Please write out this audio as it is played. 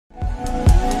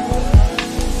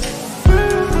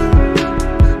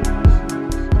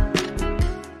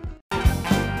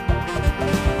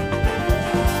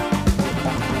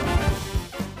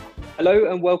Hello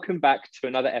and welcome back to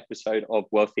another episode of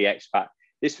Wealthy Expat.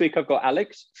 This week I've got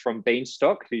Alex from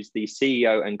Beanstalk, who's the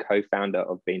CEO and co-founder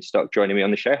of Beanstalk, joining me on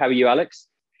the show. How are you, Alex?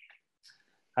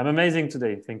 I'm amazing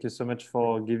today. Thank you so much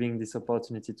for giving this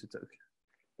opportunity to talk.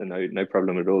 No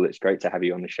problem at all. It's great to have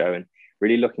you on the show and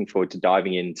really looking forward to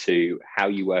diving into how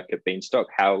you work at Beanstalk,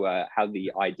 how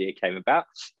the idea came about,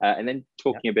 and then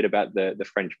talking a bit about the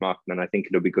French market. And I think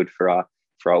it'll be good for our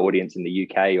audience in the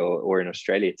UK or in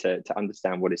Australia to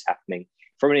understand what is happening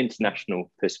from an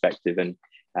international perspective and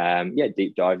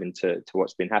deep dive into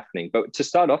what's been happening. But to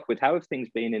start off with, how have things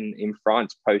been in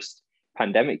France post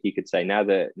pandemic, you could say, now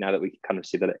that we can kind of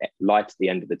see the light at the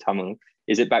end of the tunnel?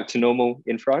 Is it back to normal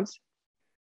in France?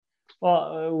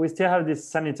 Well, we still have this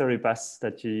sanitary pass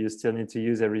that you still need to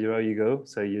use everywhere you go.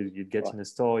 So you'd get in a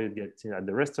store, you'd get at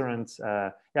the restaurant.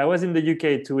 I was in the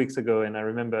UK 2 weeks ago, and I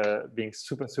remember being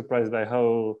super surprised by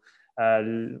how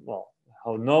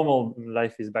normal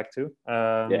life is back to.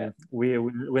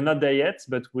 We're not there yet,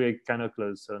 but we're kind of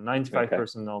close. So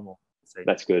 95% normal.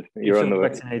 That's good. You're on the way.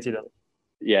 Vaccinated.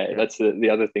 Yeah, that's the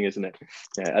other thing, isn't it?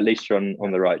 Yeah, at least you're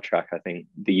on the right track. I think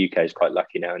the UK is quite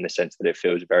lucky now in the sense that it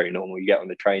feels very normal. You get on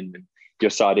the train and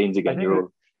you're sardines again. You're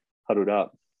all huddled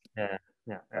up. Yeah.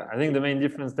 I think the main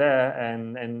difference there,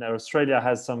 and Australia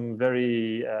has some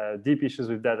very deep issues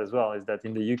with that as well, is that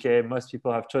in the UK, most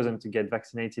people have chosen to get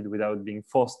vaccinated without being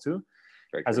forced to,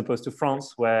 as opposed to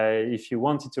France, where if you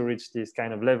wanted to reach these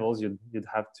kind of levels, you'd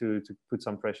have to put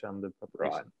some pressure on the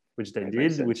population, which they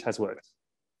did, which has worked.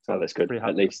 So that's good.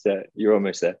 At least you're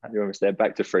almost there. You're almost there.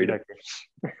 Back to freedom.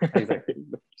 Exactly.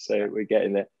 So we're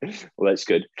getting there. Well, that's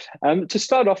good. To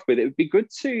start off with, it would be good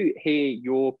to hear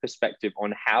your perspective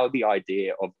on how the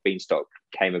idea of Beanstalk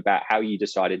came about, how you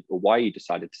decided or why you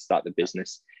decided to start the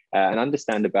business, and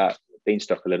understand about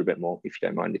Beanstalk a little bit more, if you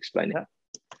don't mind explaining. Yeah.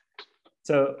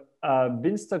 So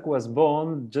Beanstalk was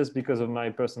born just because of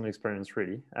my personal experience,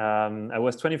 really. I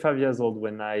was 25 years old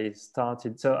when I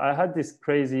started. So I had this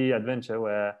crazy adventure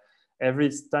where every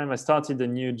time I started a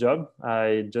new job,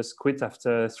 I just quit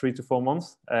after 3 to 4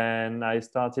 months. And I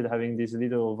started having this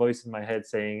little voice in my head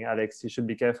saying, Alex, you should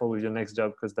be careful with your next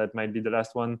job because that might be the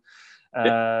last one.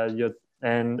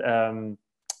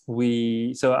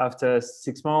 So after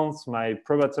 6 months, my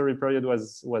probatory period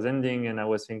was ending, and I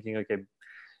was thinking, okay,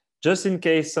 just in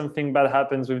case something bad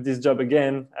happens with this job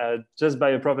again, just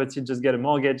buy a property, just get a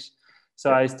mortgage.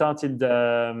 So I started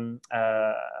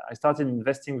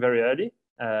investing very early,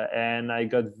 and I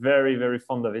got very, very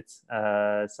fond of it.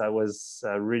 So I was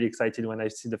really excited when I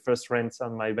see the first rents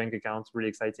on my bank account, really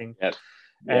exciting. Yep.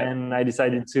 And I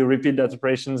decided to repeat that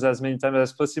operations as many times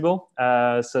as possible.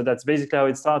 So that's basically how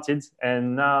it started.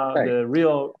 And now the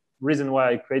real reason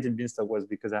why I created Beanstalk was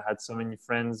because I had so many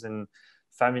friends and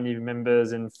family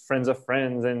members and friends of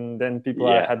friends, and then people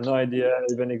I had no idea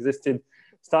even existed,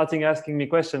 starting asking me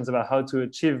questions about how to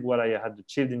achieve what I had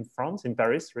achieved in France, in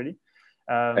Paris, really.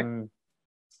 And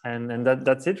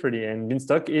that's it, really. And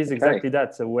Beanstalk is exactly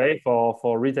that, a way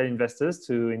for retail investors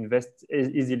to invest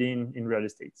easily in real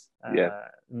estate,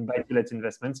 buy-to-let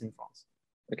investments in France.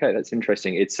 Okay, that's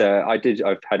interesting.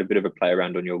 I've had a bit of a play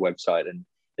around on your website, and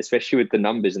especially with the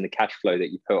numbers and the cash flow that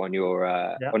you put on your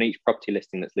on each property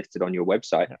listing that's listed on your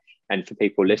website. Yeah. And for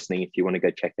people listening, if you want to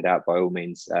go check it out, by all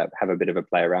means, have a bit of a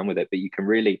play around with it. But you can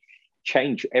really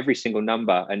change every single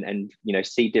number and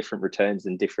see different returns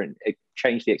and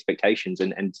change the expectations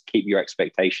and keep your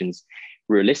expectations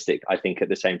realistic, I think, at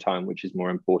the same time, which is more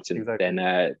important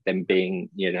than being,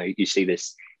 you see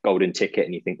this golden ticket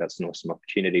and you think that's an awesome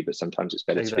opportunity, but sometimes it's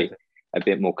better to be a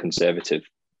bit more conservative,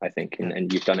 I think,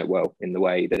 and you've done it well in the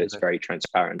way that it's very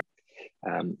transparent.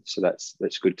 So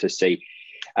that's good to see.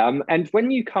 And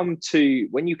when you come to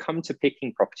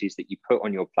picking properties that you put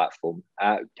on your platform,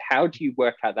 how do you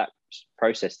work out that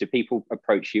process? Do people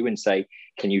approach you and say,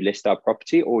 "Can you list our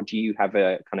property?" Or do you have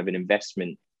a kind of an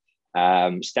investment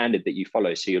standard that you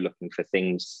follow? So you're looking for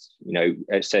things,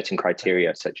 certain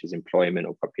criteria such as employment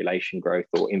or population growth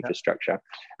or infrastructure.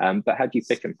 But how do you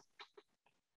pick them?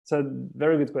 So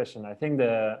very good question. I think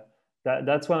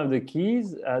that's one of the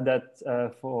keys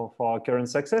for our current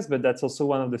success, but that's also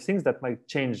one of the things that might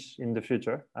change in the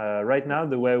future. Right now,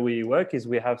 the way we work is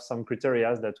we have some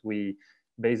criteria that we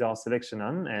base our selection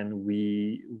on, and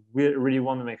we really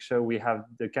want to make sure we have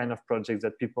the kind of projects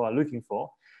that people are looking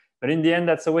for. But in the end,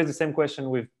 that's always the same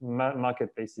question with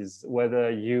marketplaces,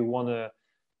 whether you want to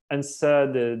answer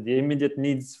the immediate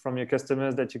needs from your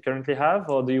customers that you currently have,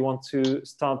 or do you want to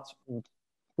start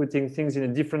putting things in a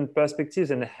different perspectives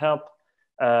and help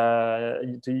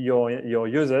to your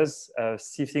users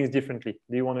see things differently?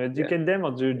 Do you want to educate them,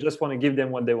 or do you just want to give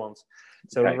them what they want?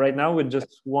 So right now we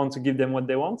just want to give them what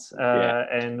they want,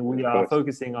 and we are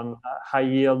focusing on high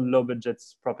yield, low budget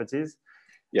properties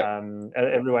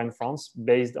everywhere in France,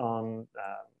 based on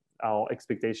our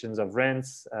expectations of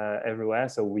rents everywhere.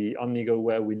 So we only go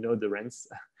where we know the rents.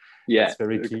 That's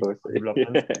very key for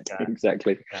development.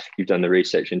 Exactly. You've done the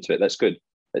research into it. That's good.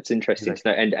 That's interesting to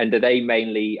know. And are they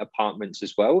mainly apartments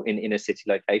as well in inner city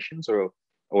locations, or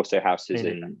also houses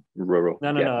in rural?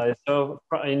 No. So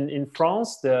in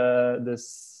France, the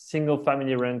single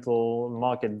family rental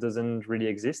market doesn't really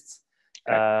exist.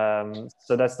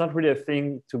 So that's not really a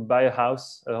thing to buy a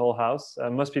whole house.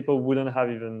 Most people wouldn't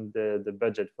have even the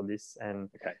budget for this. And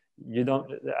you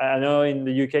don't, I know in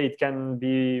the UK, it can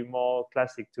be more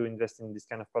classic to invest in this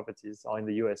kind of properties, or in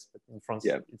the US, but in France,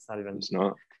 it's not even. It's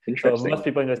not. Interesting. So most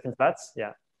people invest in flats.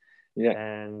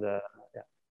 And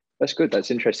that's good. That's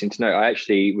interesting to know. I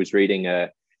actually was reading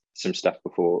some stuff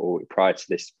before or prior to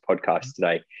this podcast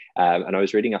today, and I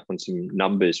was reading up on some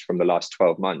numbers from the last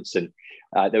 12 months, and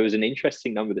there was an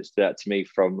interesting number that stood out to me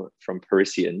from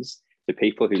Parisians, the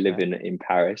people who live in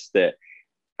Paris, that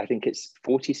I think it's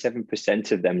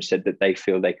 47% of them said that they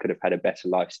feel they could have had a better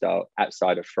lifestyle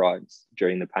outside of France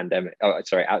during the pandemic. Oh,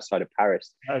 sorry, outside of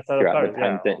Paris throughout the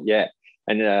pandemic.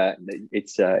 And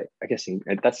it's, I guess,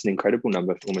 that's an incredible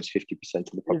number for almost 50% of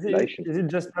the population. Is it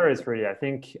just Paris, really? I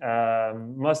think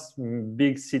most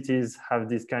big cities have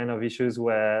these kind of issues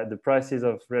where the prices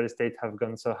of real estate have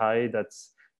gone so high that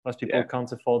most people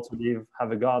can't afford to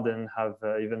have a garden, have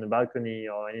even a balcony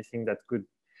or anything that could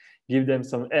give them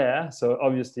some air. So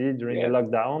obviously, during a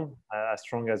lockdown, as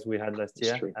strong as we had last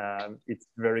year, it's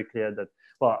very clear that,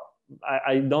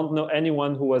 I don't know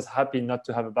anyone who was happy not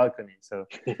to have a balcony. So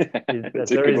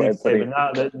that's very easy to say. But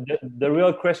now the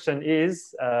real question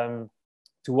is, to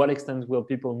what extent will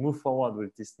people move forward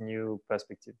with this new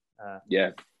perspective?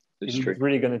 That's true. Is it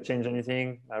really going to change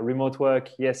anything? Remote work,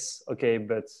 yes, okay,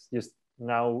 but just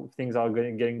now things are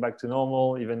getting back to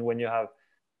normal. Even when you have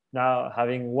now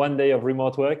having 1 day of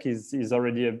remote work is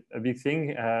already a big thing,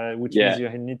 which means you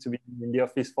need to be in the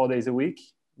office 4 days a week.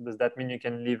 Does that mean you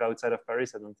can live outside of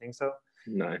Paris? I don't think so.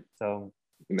 No. So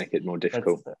make it more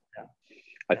difficult.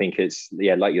 I think it's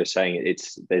like you're saying,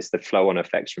 there's the flow-on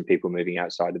effects from people moving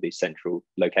outside of these central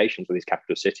locations or these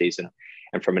capital cities,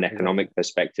 and from an economic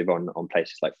perspective on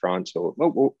places like France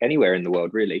or anywhere in the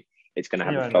world, really, it's going to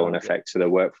have a flow-on effect to the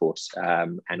workforce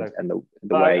and the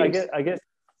ways. I guess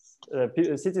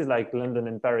cities like London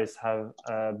and Paris have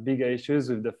bigger issues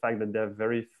with the fact that they're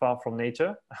very far from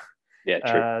nature.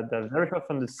 True. They're very far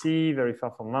from the sea, very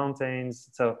far from mountains.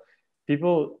 So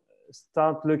people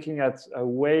start looking at a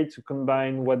way to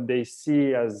combine what they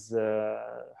see as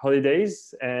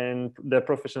holidays and their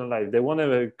professional life. They want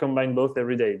to combine both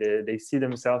every day. They see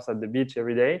themselves at the beach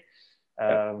every day.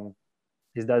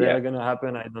 Is that ever going to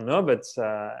happen? I don't know, but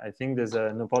I think there's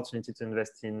an opportunity to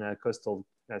invest in coastal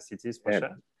cities for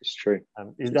sure. It's true.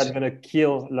 Is that going to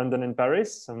kill London and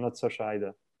Paris? I'm not so sure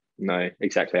either. No,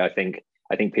 exactly. I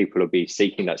think people will be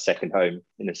seeking that second home,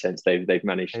 in a sense. They've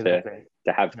managed to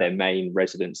have their main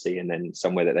residency and then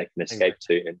somewhere that they can escape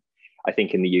to. And I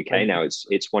think in the UK now,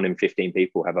 it's 1 in 15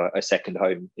 people have a second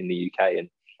home in the UK. And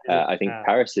I think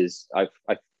Paris is,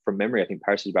 from memory, I think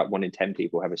Paris is about 1 in 10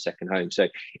 people have a second home. So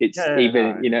it's at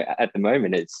the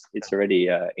moment, it's already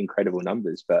incredible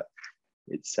numbers, but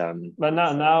it's but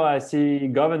now I see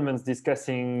governments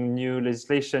discussing new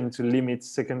legislation to limit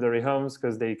secondary homes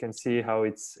because they can see how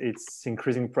it's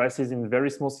increasing prices in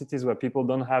very small cities where people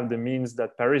don't have the means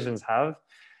that Parisians have.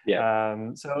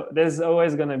 So there's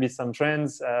always going to be some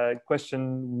trends.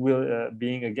 Question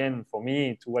being again for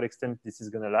me, to what extent this is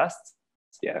going to last.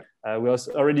 We're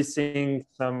already seeing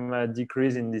some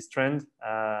decrease in this trend.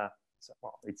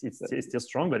 It's still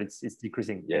strong, but it's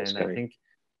decreasing. I think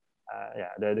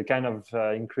the kind of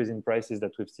increase in prices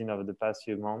that we've seen over the past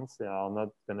few months are not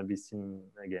going to be seen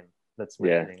again. That's my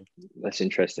feeling. That's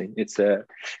interesting. I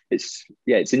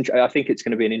think it's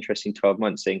going to be an interesting 12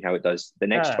 months, seeing how it does the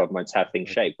next 12 months, how things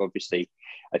shape. Obviously,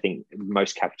 I think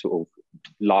most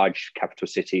large capital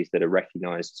cities that are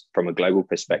recognized from a global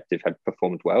perspective have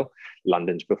performed well.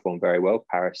 London's performed very well.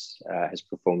 Paris has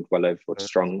performed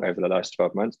strong over the last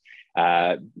 12 months.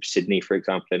 Sydney, for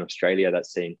example, in Australia,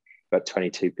 that's seen about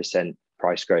 22%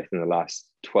 price growth in the last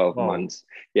 12 months.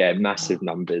 Massive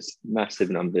numbers.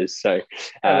 So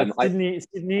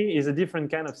Sydney is a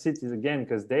different kind of city again,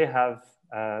 because they have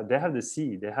the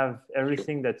sea, they have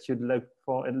everything that you'd look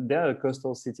for. They're a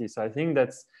coastal city. So I think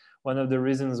that's one of the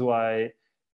reasons why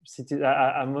cities.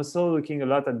 I'm also looking a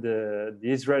lot at the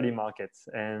Israeli market,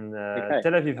 and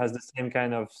Tel Aviv has the same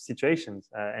kind of situations.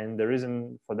 And the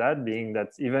reason for that being that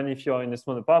even if you're in a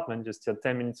small apartment, you're still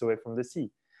 10 minutes away from the sea.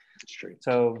 It's true.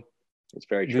 So it's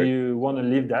very true. Do you want to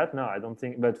live that? No, I don't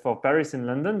think. But for Paris and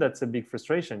London, that's a big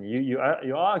frustration. You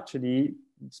are actually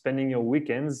spending your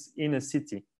weekends in a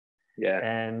city. Yeah.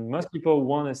 And most people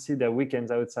want to see their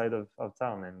weekends outside of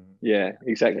town. And yeah,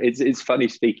 exactly. It's funny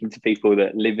speaking to people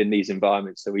that live in these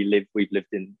environments. So we've lived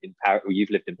in Paris, or you've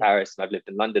lived in Paris, and I've lived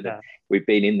in London. And we've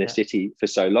been in the city for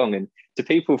so long. And to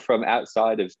people from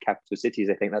outside of capital cities,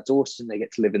 they think that's awesome. They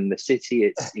get to live in the city.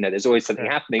 It's, there's always something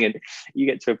happening. And you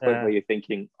get to a point where you're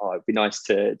thinking, oh, it'd be nice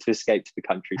to escape to the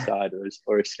countryside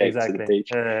or escape to the beach.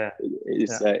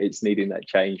 It's needing that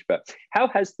change. But how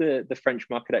has the French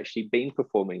market actually been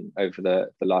performing over the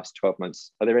last 12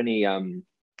 months? Are there any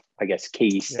I guess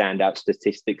key standout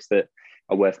statistics that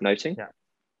are worth noting?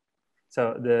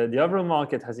 So the overall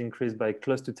market has increased by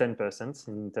close to 10%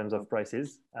 in terms of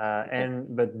prices.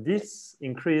 But this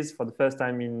increase, for the first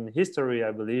time in history,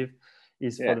 I believe,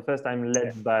 is for the first time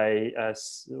led by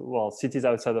cities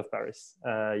outside of Paris.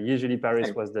 Usually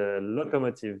Paris was the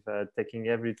locomotive, taking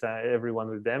everyone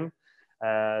with them.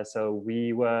 So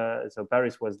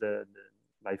Paris was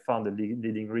by far the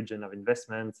leading region of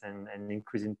investment and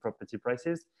increasing property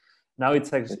prices. Now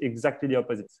it's exactly the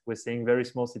opposite. We're seeing very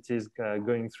small cities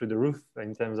going through the roof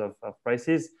in terms of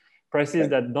prices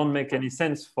that don't make any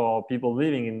sense for people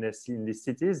living in these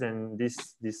cities. And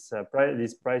this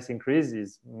price increase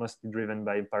is mostly driven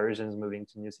by Parisians moving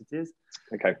to new cities.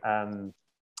 Okay.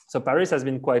 So Paris has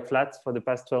been quite flat for the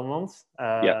past 12 months.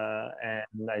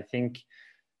 And I think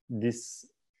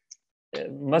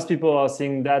most people are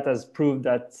seeing that as proof,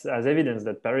 as evidence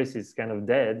that Paris is kind of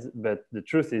dead. But the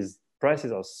truth is,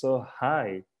 prices are so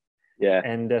high,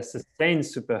 and they're sustained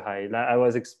super high. I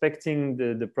was expecting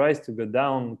the price to go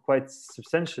down quite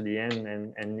substantially,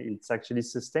 and it's actually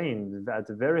sustained at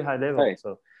a very high level. Right.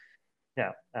 So,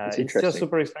 it's still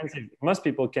super expensive. Most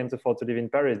people can't afford to live in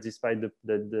Paris despite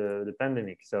the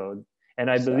pandemic. So,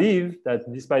 and I believe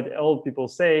that despite all people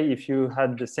say, if you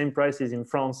had the same prices in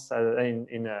France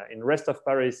in rest of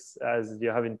Paris as you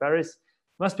have in Paris,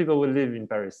 most people will live in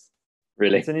Paris.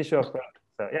 Really, it's an issue of price.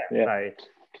 So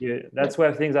that's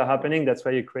where things are happening. That's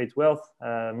where you create wealth.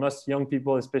 Most young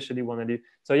people especially want to live.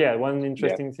 So one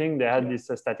interesting thing, they had these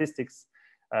statistics.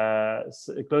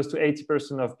 Close to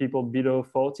 80% of people below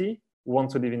 40 want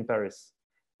to live in Paris.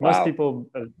 Most people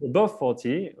above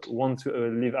 40 want to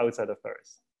live outside of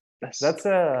Paris. That's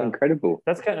incredible.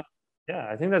 That's kind of,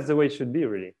 I think that's the way it should be,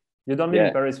 really. You don't live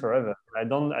in Paris forever. I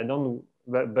don't,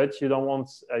 but you don't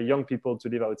want young people to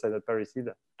live outside of Paris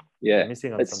either. Yeah.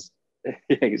 Missing on something.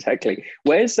 Yeah, exactly.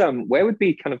 Where would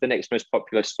be kind of the next most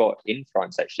popular spot in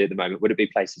France actually at the moment? Would it be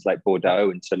places like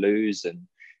Bordeaux and Toulouse and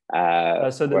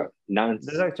Nantes?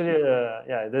 There's actually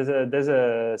there's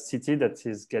a city that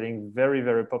is getting very,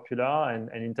 very popular,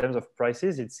 and in terms of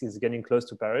prices, it's getting close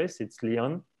to Paris. It's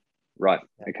Lyon. Right.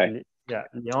 Okay.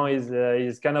 Lyon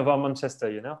is kind of our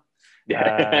Manchester,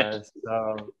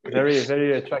 so very,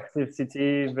 very attractive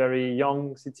city, very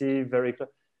young city, very close.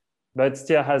 But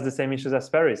still has the same issues as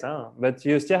Paris. But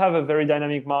you still have a very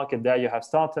dynamic market there. You have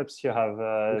startups, you have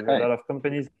a lot of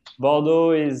companies.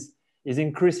 Bordeaux is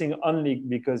increasing only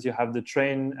because you have the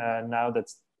train now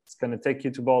that's going to take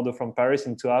you to Bordeaux from Paris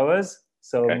in 2 hours.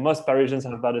 So most Parisians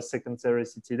have about a secondary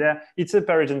city there. It's a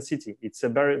Parisian city. It's a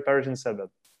Parisian suburb.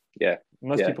 Yeah.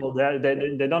 Most people there,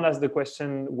 they don't ask the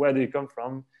question, where do you come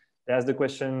from? They ask the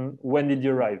question, when did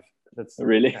you arrive? That's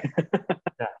really.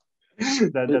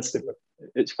 That's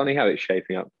it's funny how it's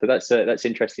shaping up, but that's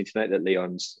interesting to note that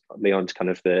Lyon's kind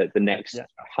of the next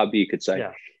hub, you could say.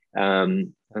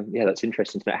 That's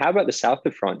interesting to know. How about the south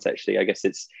of France? Actually, I guess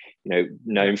it's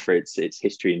known for its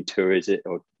history and tourism,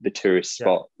 or the tourist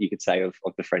spot, you could say, of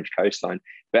the French coastline.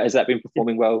 But has that been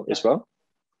performing well as well?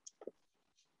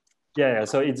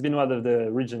 So it's been one of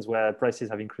the regions where prices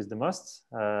have increased the most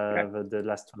over the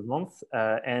last 12 months.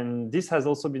 And this has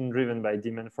also been driven by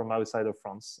demand from outside of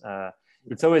France.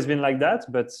 It's always been like that,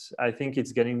 but I think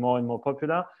it's getting more and more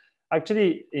popular.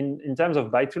 Actually, in terms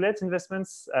of buy-to-let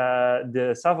investments,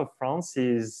 the south of France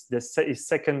is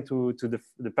second to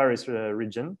the Paris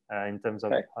region in terms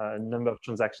of number of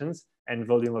transactions and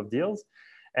volume of deals.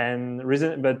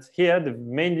 But here, the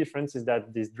main difference is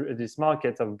that this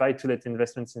market of buy-to-let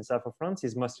investments in south of France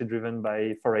is mostly driven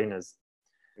by foreigners,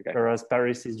 whereas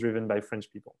Paris is driven by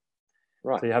French people.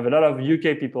 Right. So you have a lot of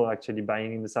UK people actually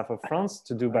buying in the south of France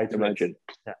to do buy-to-let.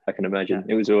 I can imagine.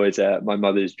 It was always my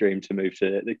mother's dream to move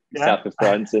to the south of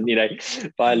France and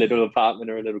buy a little apartment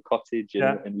or a little cottage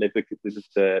and live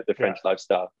the French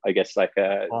lifestyle. I guess like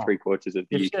 3/4 of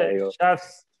the UK.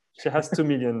 She has 2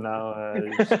 million now.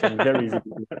 She can very easily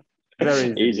do that.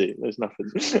 Very easy. There's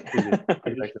nothing.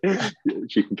 Exactly.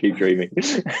 You can keep dreaming.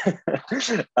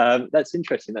 That's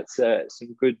interesting. That's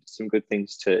some good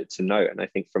things to note. And I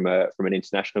think from an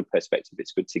international perspective,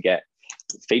 it's good to get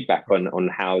feedback on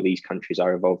how these countries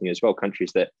are evolving as well.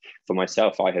 Countries that, for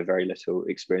myself, I have very little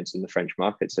experience in the French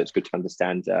market, so it's good to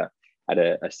understand at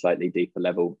a slightly deeper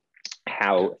level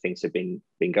how things have been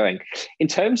going. In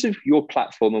terms of your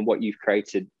platform and what you've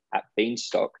created at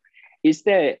Beanstalk, is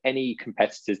there any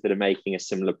competitors that are making a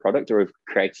similar product or have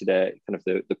created a kind of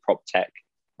the prop tech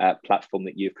platform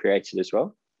that you've created as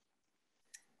well?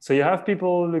 So you have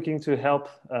people looking to help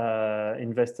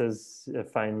investors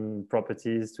find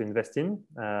properties to invest in.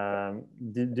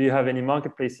 Do you have any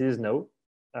marketplaces? No.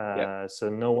 So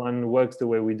no one works the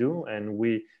way we do, and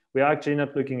we are actually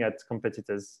not looking at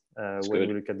competitors when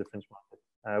we look at the French market.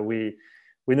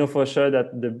 We know for sure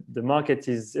that the market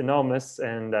is enormous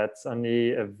and that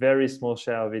only a very small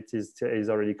share of it is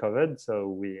already covered. So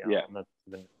we are not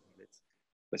even.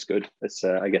 That's good. That's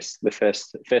I guess the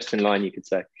first in line, you could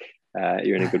say.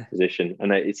 You're in a good position,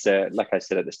 and it's like I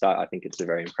said at the start, I think it's a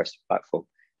very impressive platform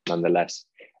nonetheless.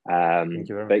 Thank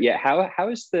you very much. But yeah, how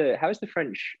has the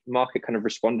French market kind of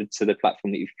responded to the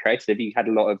platform that you've created? Have you had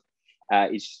a lot of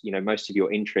is most of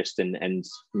your interest and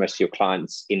most of your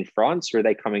clients in France, or are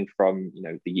they coming from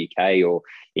the UK or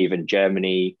even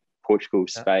Germany, Portugal,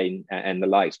 Spain, and the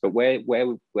likes? But where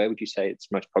would you say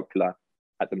it's most popular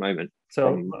at the moment?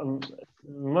 So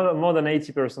more than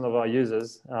 80% of our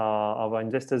users, of our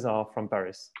investors, are from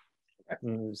Paris,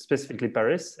 specifically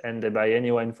Paris, and they buy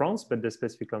anywhere in France, but they're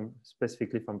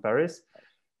specifically from Paris.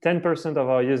 10% of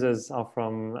our users are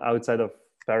from outside of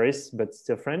Paris, but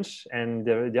still French, and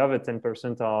the other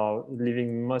 10% are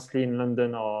living mostly in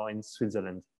London or in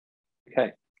Switzerland.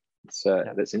 Okay,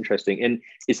 that's interesting. And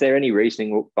is there any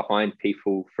reasoning behind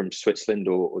people from Switzerland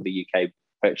or the UK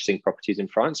purchasing properties in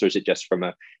France, or is it just from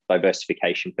a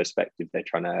diversification perspective? They're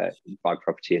trying to buy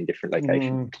property in different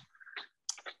locations.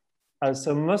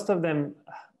 So most of them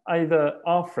either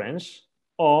are French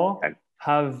or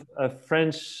have a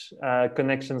French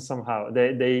connection somehow.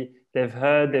 They've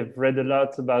read a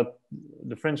lot about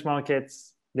the French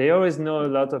markets. They always know a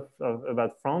lot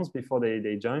about France before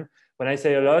they join. When I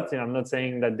say a lot, I'm not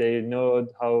saying that they know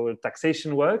how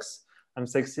taxation works. I'm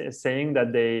saying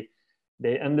that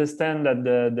they understand that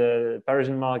the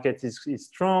Parisian market is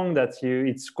strong, that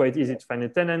it's quite easy to find a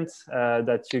tenant,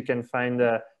 that you can find,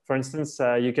 for instance,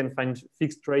 you can find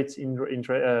fixed rates in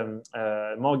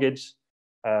mortgage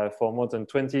for more than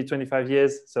 20, 25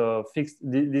 years. So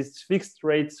this fixed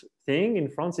rate thing in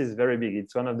France is very big.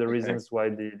 It's one of the reasons why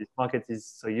this market is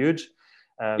so huge.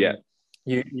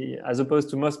 You, as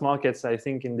opposed to most markets, I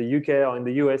think in the UK or in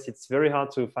the US, it's very hard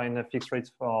to find a fixed rate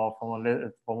for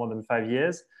more than 5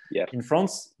 years. In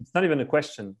France, it's not even a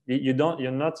question. You're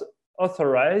not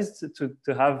authorized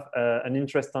to have an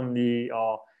interest only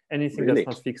or anything that's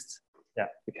not fixed.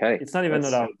 It's not even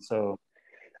allowed. So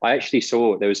I actually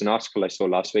saw, there was an article I saw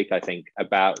last week, I think,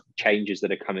 about changes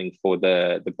that are coming for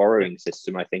the borrowing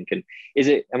system, I think. And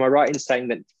am I right in saying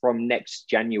that from next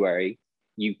January,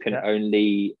 you can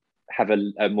only have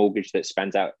a mortgage that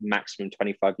spans out maximum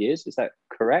 25 years? Is that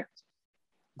correct?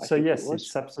 So yes,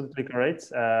 it's absolutely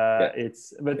correct.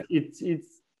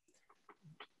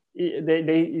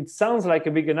 It sounds like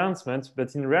a big announcement,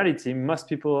 but in reality, most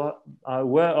people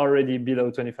were already below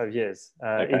 25 years.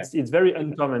 It's very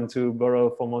uncommon to borrow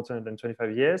for more than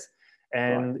 25 years.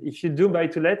 And if you do buy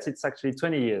to let, it's actually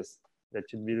 20 years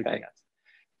that you'd be looking at.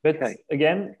 But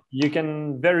again, you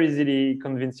can very easily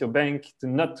convince your bank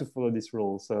not to follow this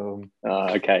rule. So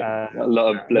a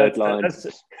lot of blurred lines.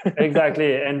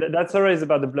 Exactly, and that's always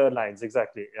about the blurred lines.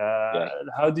 Exactly.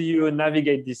 How do you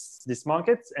navigate this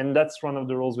market? And that's one of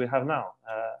the rules we have now.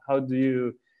 How do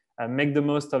you make the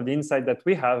most of the insight that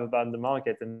we have about the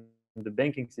market and the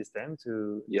banking system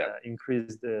to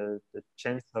increase the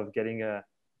chance of getting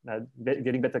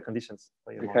better conditions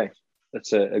for your mortgage?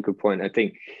 That's a good point. I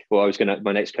think,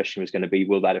 my next question was going to be,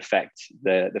 will that affect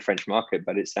the French market?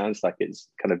 But it sounds like it's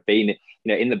kind of been,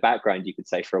 in the background, you could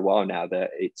say for a while now that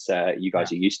it's, you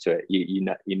guys are used to it. You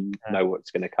know what's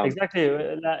going to come. Exactly.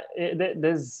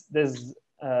 There's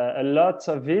a lot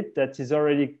of it that is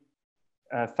already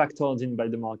factored in by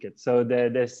the market. So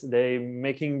they're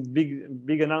making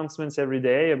big announcements every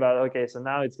day about, so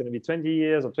now it's going to be 20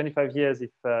 years or 25 years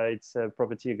if it's a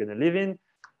property you're going to live in.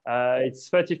 It's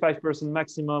 35%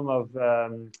 maximum of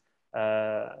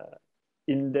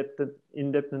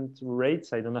indebted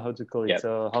rates. I don't know how to call it.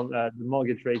 So the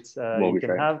mortgage rates you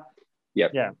can have.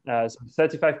 Yep. Yeah, so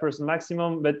 35%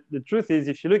 maximum. But the truth is,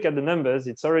 if you look at the numbers,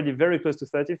 it's already very close to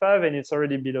 35 and it's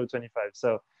already below 25.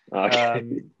 So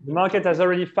the market has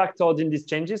already factored in these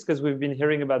changes because we've been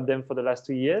hearing about them for the last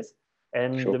 2 years.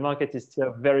 And the market is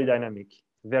still very dynamic.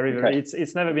 Very,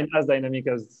 it's never been as dynamic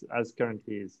as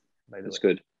currently is, by the way. That's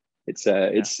good. It's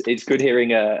good hearing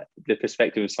the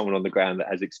perspective of someone on the ground that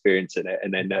has experience in it,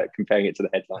 and then comparing it to the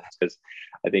headlines, because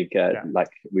I think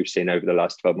like we've seen over the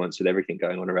last 12 months with everything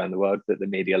going on around the world, that the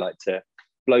media like to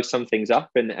blow some things up,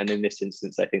 and in this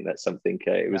instance I think that's something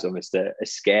it was almost a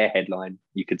scare headline,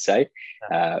 you could say,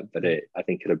 but I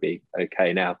think it'll be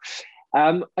okay now.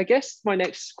 I guess my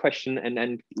next question,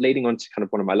 and leading on to kind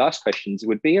of one of my last questions,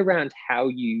 would be around how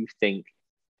you think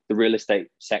the real estate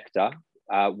sector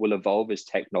will evolve as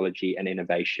technology and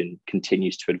innovation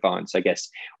continues to advance. I guess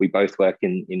we both work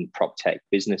in prop tech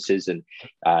businesses, and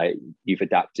you've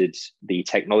adapted the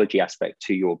technology aspect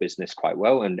to your business quite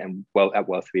well, and well at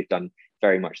Wealth we've done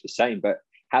very much the same. But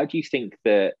how do you think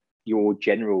that your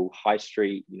general high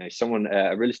street, someone,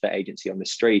 a real estate agency on the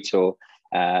street, or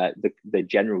the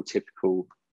general typical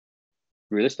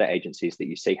real estate agencies that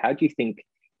you see, how do you think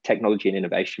technology and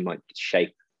innovation might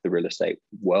shape the real estate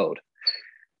world?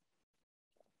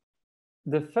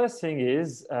 The first thing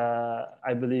is,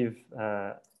 I believe,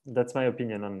 that's my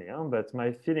opinion only, but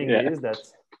my feeling is that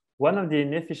one of the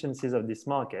inefficiencies of this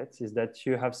market is that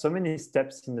you have so many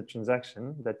steps in the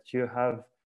transaction that you have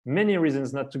many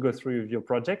reasons not to go through with your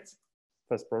project,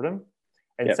 first problem.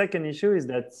 And second issue is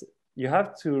that you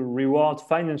have to reward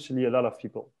financially a lot of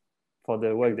people for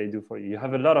the work they do for you. You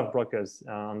have a lot of brokers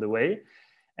on the way.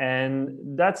 And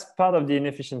that's part of the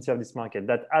inefficiency of this market.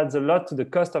 That adds a lot to the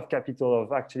cost of capital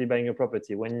of actually buying a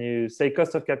property. When you say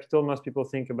cost of capital, most people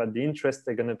think about the interest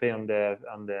they're going to pay on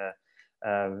their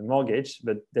mortgage,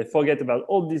 but they forget about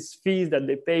all these fees that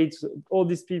they pay to all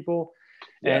these people.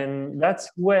 And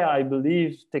that's where I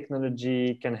believe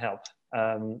technology can help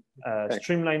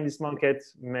streamline this market,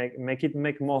 make it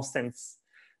make more sense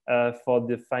for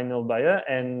the final buyer.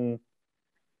 And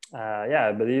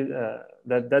I believe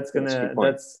that's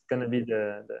gonna be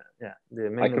the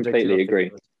main. I completely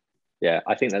agree. Yeah,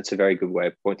 I think that's a very good way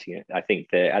of pointing it. I think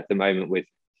that at the moment with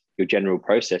your general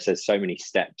process, there's so many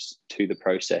steps to the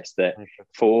process that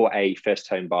for a first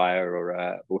home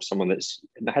buyer or someone that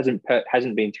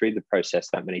hasn't been through the process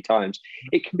that many times,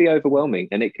 it can be overwhelming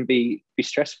and it can be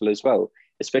stressful as well.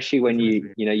 Especially when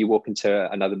you walk into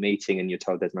another meeting and you're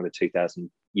told there's another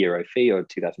 €2,000 fee or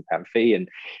 £2,000 fee, and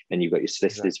you've got your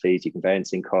solicitor's fees, your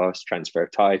conveyancing costs, transfer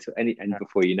of title, and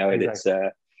before you know it,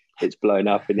 it's blown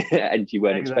up, and you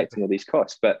weren't expecting all these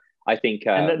costs. But I think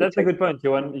and that's a good point.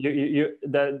 There are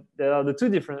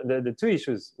the two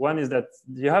issues. One is that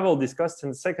you have all these costs,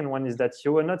 and the second one is that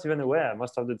you were not even aware.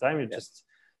 Most of the time, you just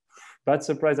bad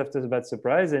surprise after bad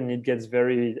surprise, and it gets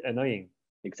very annoying.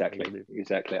 Exactly.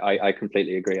 I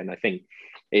completely agree, and I think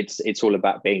it's all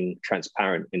about being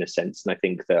transparent in a sense. And I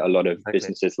think that a lot of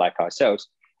businesses like ourselves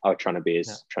are trying to be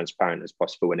as transparent as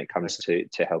possible when it comes to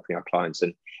helping our clients.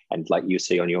 And like you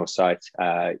see on your site,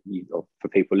 for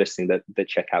people listening that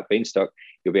check out Beanstalk,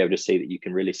 you'll be able to see that you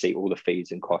can really see all the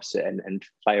fees and costs and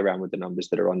play around with the numbers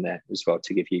that are on there as well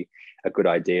to give you a good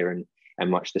idea. And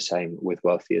much the same with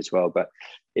Wealthy as well. But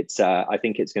it's I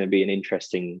think it's going to be an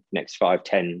interesting next 5,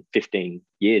 10, 15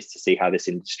 years to see how this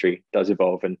industry does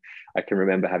evolve. And I can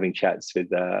remember having chats with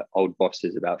old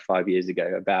bosses about 5 years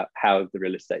ago about how the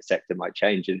real estate sector might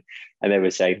change. And they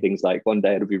were saying things like, one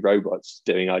day it'll be robots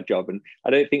doing our job. And I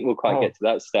don't think we'll quite get to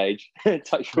that stage.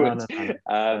 Touch wood.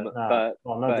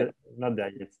 Not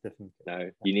that yet, definitely. No,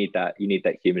 you need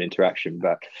that human interaction.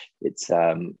 But it's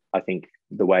I think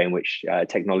the way in which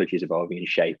technology is evolving and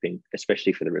shaping,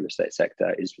 especially for the real estate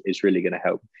sector, is really going to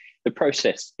help the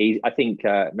process. I think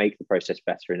make the process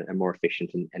better and more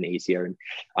efficient and easier. And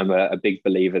I'm a big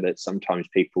believer that sometimes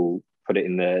people put it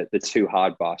in the too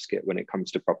hard basket when it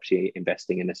comes to property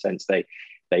investing. In a sense,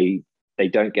 they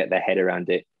don't get their head around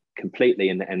it completely,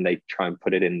 and they try and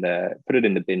put it in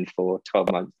the bin for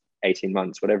 12 months, 18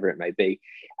 months, whatever it may be,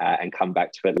 and come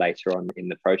back to it later on in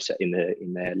the process in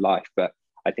their life. But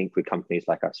I think with companies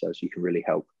like ourselves, you can really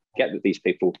help get these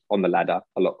people on the ladder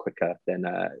a lot quicker than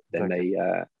they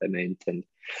intend.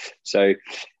 So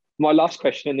my last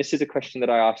question, and this is a question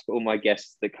that I ask all my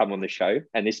guests that come on the show,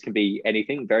 and this can be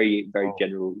anything, very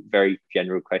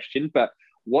general question, but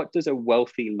what does a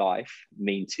wealthy life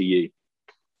mean to you?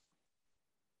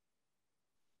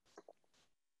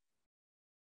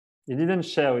 You didn't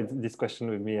share this question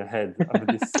with me ahead of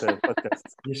this podcast.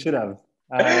 You should have.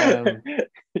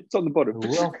 It's on the bottom.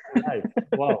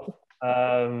 Wow.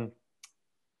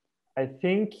 I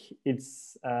think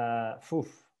it's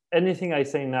anything I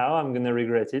say now, I'm gonna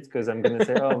regret it because I'm gonna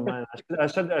say, "Oh man, I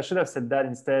should have said that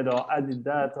instead, or I did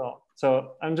that." Or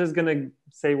so I'm just gonna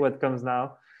say what comes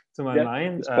now to my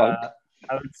mind.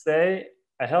 I would say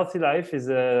a healthy life is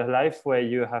a life where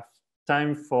you have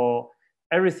time for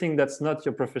everything that's not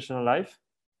your professional life,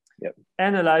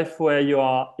 and a life where you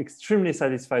are extremely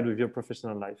satisfied with your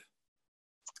professional life.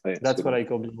 That's what I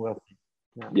call being wealthy.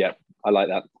 Yeah, I like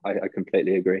that. I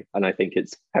completely agree. And I think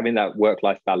it's having that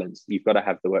work-life balance. You've got to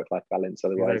have the work-life balance.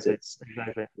 Otherwise it's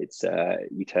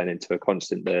you turn into a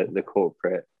constant, the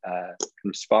corporate kind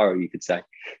of spiral, you could say.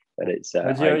 But it's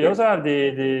but you also have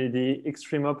the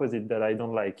extreme opposite that I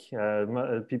don't like.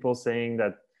 People saying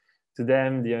that to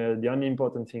them the only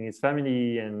important thing is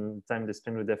family and time they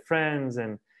spend with their friends,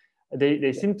 and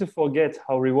they seem to forget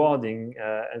how rewarding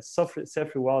and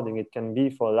self-rewarding it can be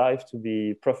for life to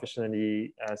be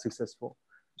professionally successful.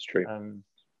 It's true.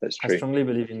 That's true. I strongly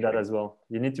believe in that as well.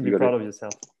 You need to be proud of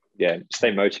yourself. Yeah,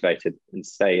 stay motivated and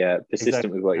stay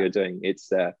persistent with what you're doing. It's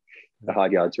the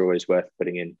hard yards are always worth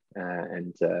putting in,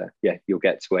 and you'll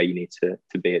get to where you need to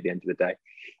be at the end of the day.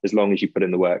 As long as you put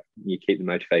in the work, you keep the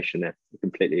motivation there. I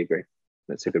completely agree.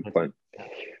 That's a good point.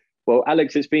 Well,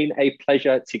 Alex, it's been a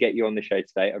pleasure to get you on the show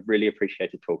today. I've really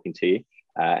appreciated talking to you,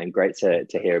 and great to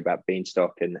hear about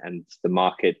Beanstalk and the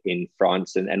market in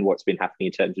France and what's been happening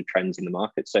in terms of trends in the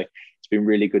market. So it's been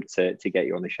really good to get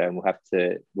you on the show, and we'll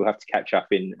have to catch up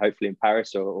hopefully in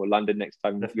Paris or London next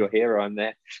time you're here or I'm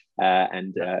there,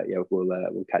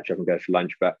 we'll catch up and go for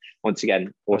lunch. But once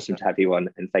again, awesome to have you on,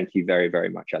 and thank you very, very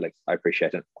much, Alex. I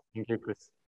appreciate it. Thank you, Chris.